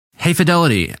Hey,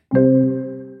 Fidelity.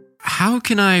 How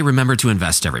can I remember to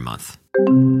invest every month?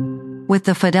 With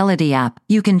the Fidelity app,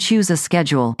 you can choose a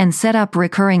schedule and set up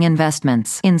recurring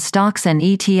investments in stocks and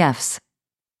ETFs.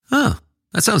 Oh,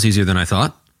 that sounds easier than I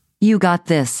thought. You got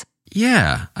this.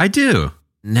 Yeah, I do.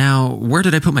 Now, where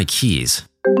did I put my keys?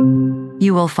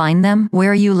 You will find them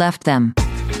where you left them.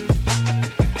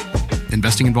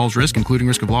 Investing involves risk, including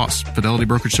risk of loss. Fidelity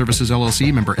Brokerage Services,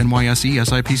 LLC, member NYSE,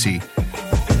 SIPC.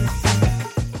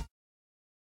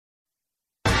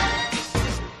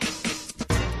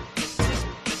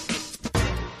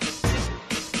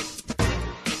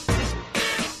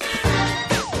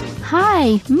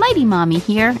 Hi, Mighty Mommy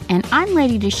here, and I'm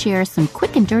ready to share some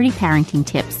quick and dirty parenting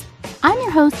tips. I'm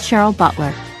your host, Cheryl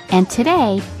Butler, and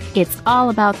today, it's all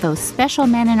about those special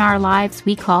men in our lives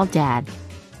we call Dad.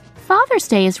 Father's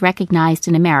Day is recognized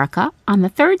in America on the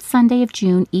third Sunday of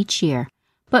June each year,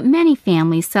 but many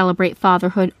families celebrate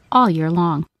fatherhood all year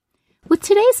long. With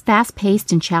today's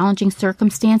fast-paced and challenging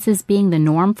circumstances being the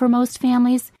norm for most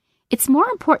families, it's more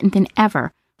important than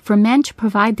ever for men to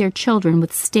provide their children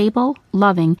with stable,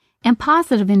 loving, and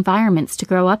positive environments to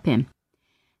grow up in.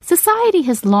 Society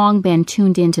has long been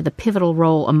tuned into the pivotal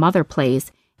role a mother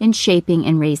plays in shaping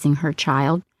and raising her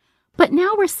child, but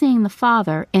now we're seeing the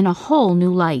father in a whole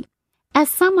new light, as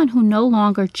someone who no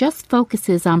longer just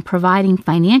focuses on providing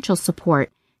financial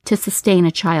support to sustain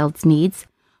a child's needs,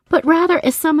 but rather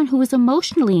as someone who is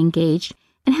emotionally engaged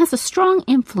and has a strong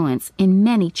influence in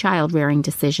many child-rearing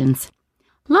decisions.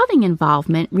 Loving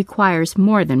involvement requires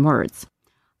more than words.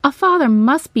 A father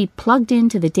must be plugged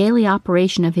into the daily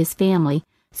operation of his family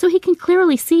so he can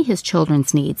clearly see his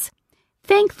children's needs.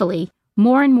 Thankfully,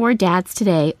 more and more dads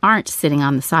today aren't sitting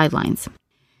on the sidelines.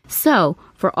 So,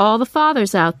 for all the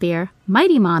fathers out there,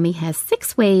 Mighty Mommy has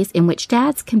 6 ways in which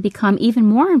dads can become even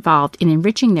more involved in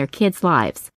enriching their kids'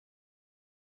 lives.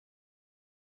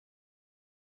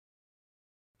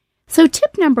 So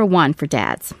tip number 1 for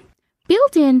dads.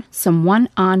 Build in some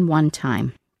one-on-one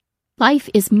time. Life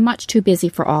is much too busy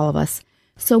for all of us,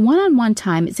 so one-on-one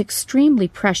time is extremely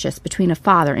precious between a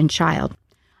father and child.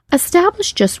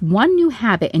 Establish just one new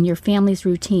habit in your family's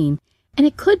routine, and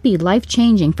it could be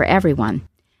life-changing for everyone.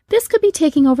 This could be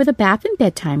taking over the bath and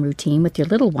bedtime routine with your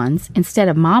little ones instead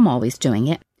of mom always doing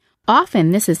it.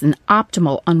 Often this is an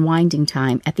optimal unwinding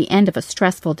time at the end of a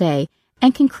stressful day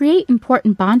and can create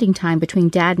important bonding time between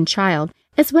dad and child,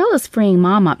 as well as freeing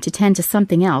mom up to tend to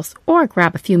something else or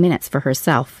grab a few minutes for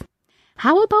herself.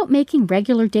 How about making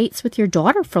regular dates with your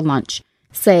daughter for lunch,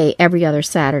 say every other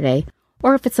Saturday?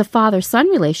 Or if it's a father-son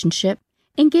relationship,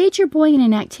 engage your boy in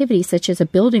an activity such as a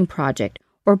building project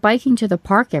or biking to the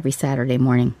park every Saturday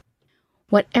morning.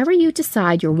 Whatever you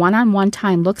decide your one-on-one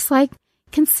time looks like,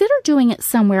 consider doing it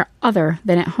somewhere other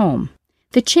than at home.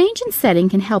 The change in setting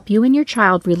can help you and your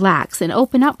child relax and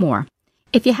open up more.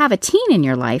 If you have a teen in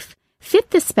your life,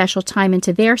 fit this special time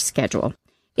into their schedule.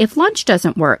 If lunch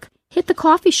doesn't work, hit the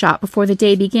coffee shop before the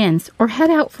day begins or head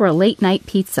out for a late-night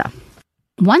pizza.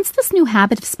 Once this new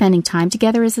habit of spending time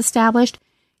together is established,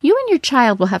 you and your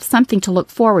child will have something to look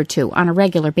forward to on a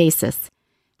regular basis.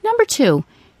 Number 2,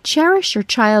 cherish your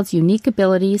child's unique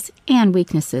abilities and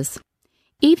weaknesses.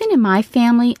 Even in my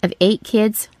family of 8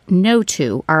 kids, no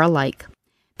 2 are alike.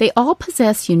 They all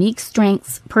possess unique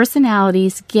strengths,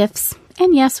 personalities, gifts,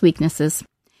 and yes, weaknesses.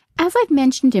 As I've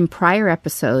mentioned in prior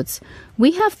episodes,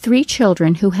 we have 3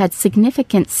 children who had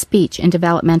significant speech and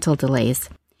developmental delays.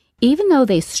 Even though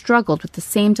they struggled with the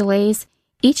same delays,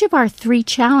 each of our 3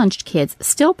 challenged kids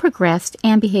still progressed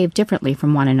and behaved differently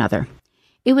from one another.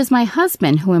 It was my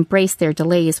husband who embraced their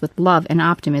delays with love and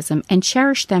optimism and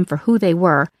cherished them for who they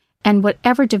were and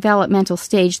whatever developmental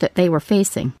stage that they were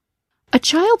facing. A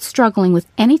child struggling with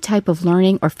any type of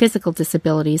learning or physical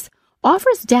disabilities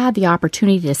offers Dad the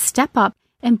opportunity to step up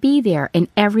and be there in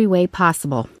every way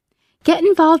possible. Get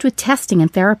involved with testing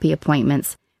and therapy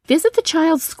appointments. Visit the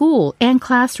child's school and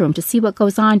classroom to see what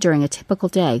goes on during a typical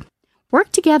day.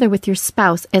 Work together with your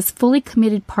spouse as fully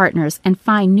committed partners and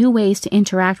find new ways to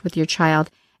interact with your child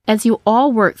as you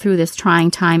all work through this trying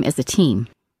time as a team.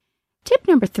 Tip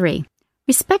number 3,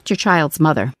 respect your child's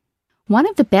mother. One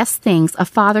of the best things a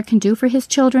father can do for his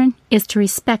children is to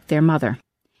respect their mother.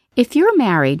 If you're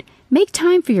married, make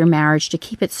time for your marriage to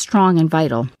keep it strong and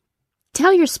vital.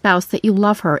 Tell your spouse that you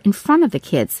love her in front of the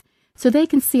kids so they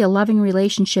can see a loving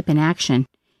relationship in action.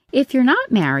 If you're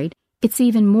not married, it's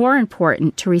even more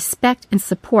important to respect and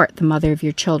support the mother of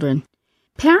your children.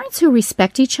 Parents who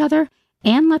respect each other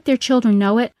and let their children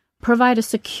know it provide a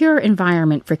secure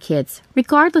environment for kids,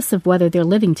 regardless of whether they're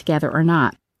living together or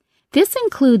not. This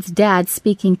includes dads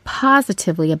speaking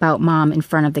positively about mom in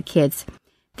front of the kids.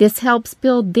 This helps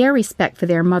build their respect for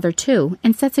their mother too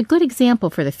and sets a good example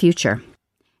for the future.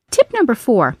 Tip number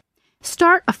 4,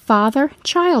 start a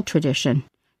father-child tradition.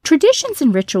 Traditions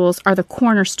and rituals are the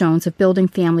cornerstones of building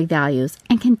family values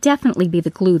and can definitely be the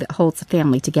glue that holds a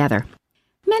family together.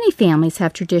 Many families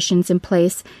have traditions in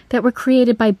place that were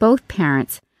created by both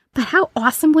parents, but how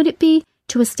awesome would it be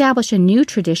to establish a new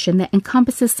tradition that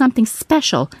encompasses something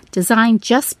special designed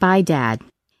just by Dad?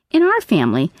 In our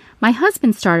family, my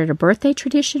husband started a birthday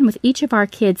tradition with each of our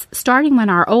kids starting when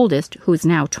our oldest, who's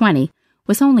now 20,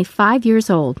 was only 5 years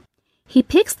old. He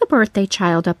picks the birthday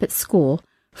child up at school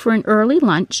for an early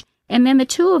lunch, and then the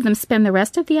two of them spend the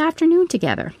rest of the afternoon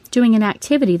together, doing an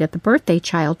activity that the birthday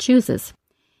child chooses.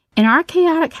 In our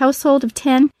chaotic household of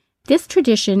 10, this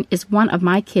tradition is one of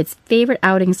my kids' favorite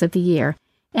outings of the year,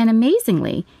 and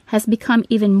amazingly, has become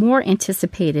even more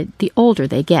anticipated the older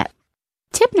they get.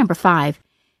 Tip number 5,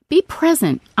 be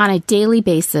present on a daily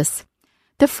basis.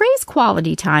 The phrase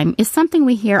quality time is something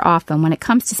we hear often when it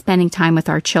comes to spending time with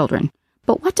our children,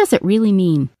 but what does it really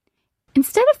mean?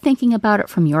 Instead of thinking about it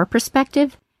from your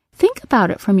perspective, think about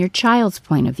it from your child's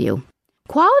point of view.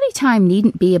 Quality time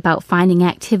needn't be about finding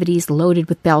activities loaded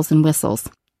with bells and whistles.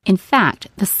 In fact,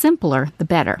 the simpler, the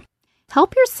better.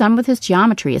 Help your son with his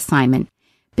geometry assignment.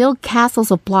 Build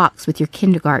castles of blocks with your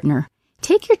kindergartner.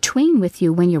 Take your tween with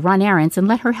you when you run errands and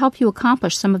let her help you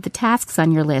accomplish some of the tasks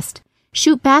on your list.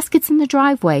 Shoot baskets in the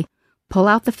driveway. Pull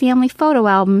out the family photo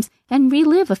albums and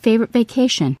relive a favorite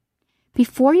vacation.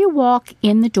 Before you walk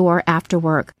in the door after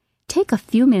work, take a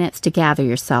few minutes to gather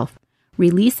yourself.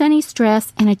 Release any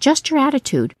stress and adjust your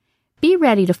attitude. Be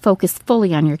ready to focus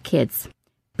fully on your kids.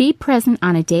 Be present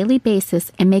on a daily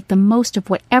basis and make the most of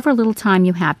whatever little time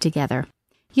you have together.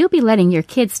 You'll be letting your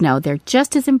kids know they're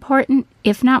just as important,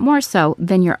 if not more so,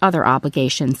 than your other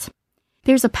obligations.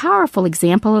 There's a powerful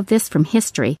example of this from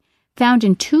history, found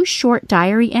in 2 short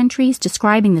diary entries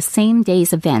describing the same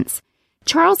day's events.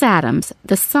 Charles Adams,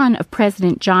 the son of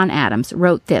President John Adams,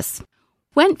 wrote this: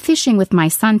 "Went fishing with my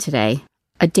son today.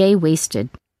 A day wasted."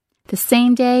 The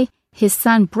same day, his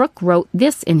son Brooke wrote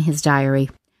this in his diary: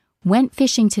 "Went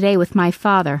fishing today with my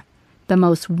father. The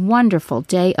most wonderful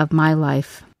day of my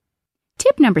life."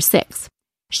 Tip number 6,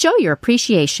 show your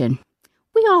appreciation.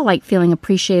 We all like feeling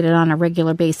appreciated on a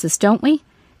regular basis, don't we?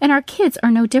 And our kids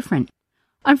are no different.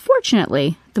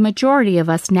 Unfortunately, the majority of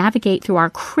us navigate through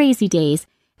our crazy days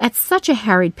at such a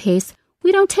harried pace,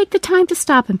 we don't take the time to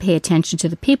stop and pay attention to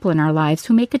the people in our lives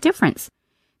who make a difference.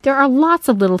 There are lots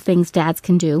of little things dads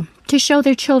can do to show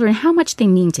their children how much they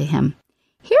mean to him.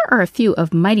 Here are a few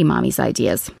of Mighty Mommy's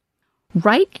ideas.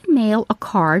 Write and mail a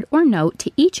card or note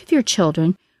to each of your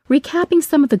children recapping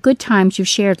some of the good times you've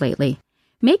shared lately.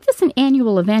 Make this an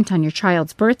annual event on your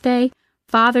child's birthday,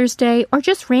 Father's Day, or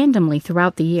just randomly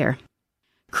throughout the year.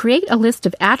 Create a list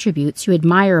of attributes you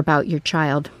admire about your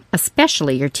child,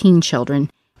 especially your teen children,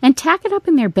 and tack it up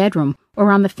in their bedroom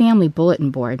or on the family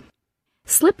bulletin board.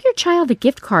 Slip your child a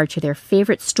gift card to their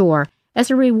favorite store as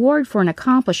a reward for an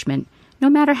accomplishment, no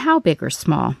matter how big or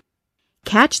small.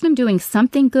 Catch them doing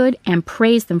something good and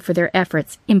praise them for their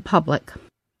efforts in public.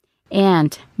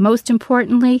 And, most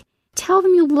importantly, tell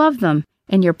them you love them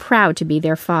and you're proud to be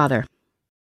their father.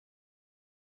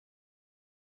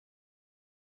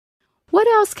 What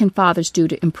else can fathers do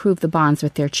to improve the bonds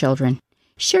with their children?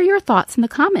 Share your thoughts in the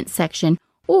comments section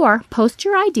or post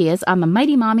your ideas on the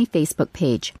Mighty Mommy Facebook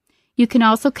page. You can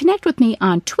also connect with me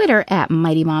on Twitter at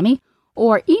Mighty Mommy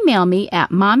or email me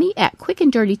at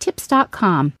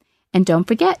mommy@quickanddirtytips.com. And don't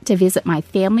forget to visit my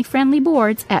family-friendly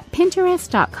boards at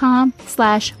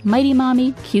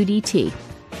pinterest.com/MightyMommyQDT.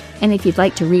 And if you'd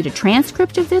like to read a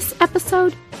transcript of this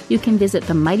episode, you can visit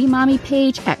the Mighty Mommy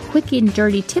page at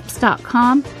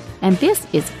quickanddirtytips.com. And this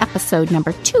is episode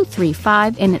number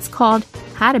 235, and it's called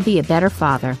How to Be a Better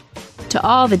Father. To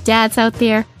all the dads out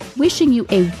there, wishing you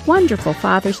a wonderful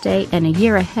Father's Day and a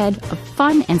year ahead of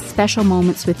fun and special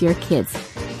moments with your kids.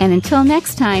 And until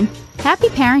next time, happy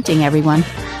parenting, everyone.